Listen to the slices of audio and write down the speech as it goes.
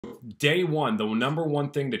Day one, the number one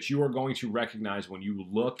thing that you are going to recognize when you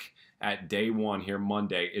look at day one here,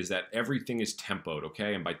 Monday, is that everything is tempoed,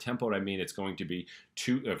 okay? And by tempoed, I mean it's going to be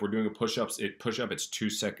if we're doing a push-up, it's 2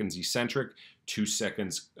 seconds eccentric, 2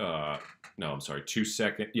 seconds, no, I'm sorry,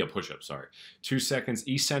 push-up, sorry. 2 seconds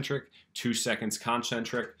eccentric, 2 seconds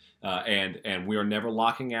concentric, and we are never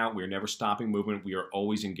locking out, we are never stopping movement, we are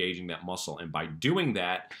always engaging that muscle. And by doing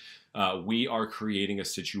that, we are creating a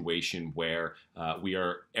situation where we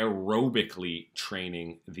are aerobically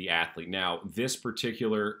training the athlete. Now, this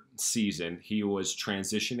particular season, he was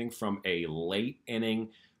transitioning from a late inning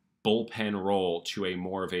bullpen role to a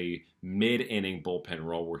more of a mid-inning bullpen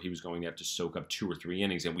role where he was going to have to soak up 2 or 3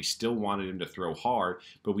 innings, and we still wanted him to throw hard,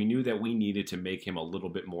 but we knew that we needed to make him a little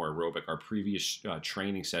bit more aerobic. Our previous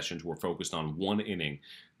training sessions were focused on 1 inning,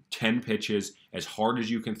 10 pitches, as hard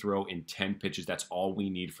as you can throw in 10 pitches. That's all we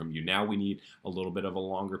need from you. Now we need a little bit of a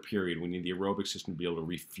longer period. We need the aerobic system to be able to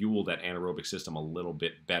refuel that anaerobic system a little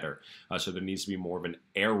bit better. So there needs to be more of an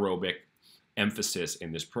aerobic emphasis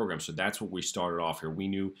in this program. So that's what we started off here. We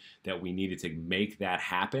knew that we needed to make that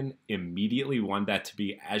happen immediately. We wanted that to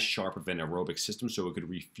be as sharp of an aerobic system so it could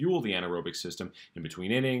refuel the anaerobic system in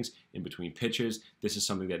between innings, in between pitches. This is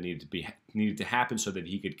something that needed to happen so that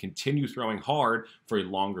he could continue throwing hard for a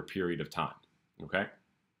longer period of time. Okay?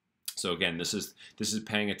 So again, this is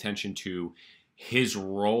paying attention to his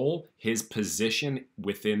role, his position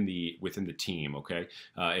within the team. Okay,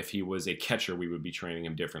 if he was a catcher, we would be training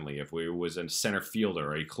him differently. If he was a center fielder,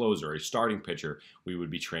 or a closer, or a starting pitcher, we would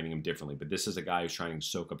be training him differently. But this is a guy who's trying to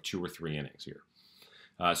soak up 2 or 3 innings here.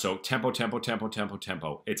 So tempo, tempo, tempo, tempo,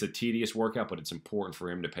 tempo. It's a tedious workout, but it's important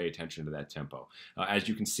for him to pay attention to that tempo. As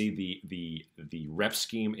you can see, the rep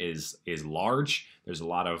scheme is large. There's a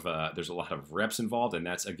lot of reps involved, and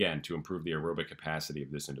that's again to improve the aerobic capacity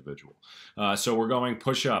of this individual. So we're going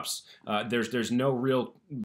push-ups. There's no real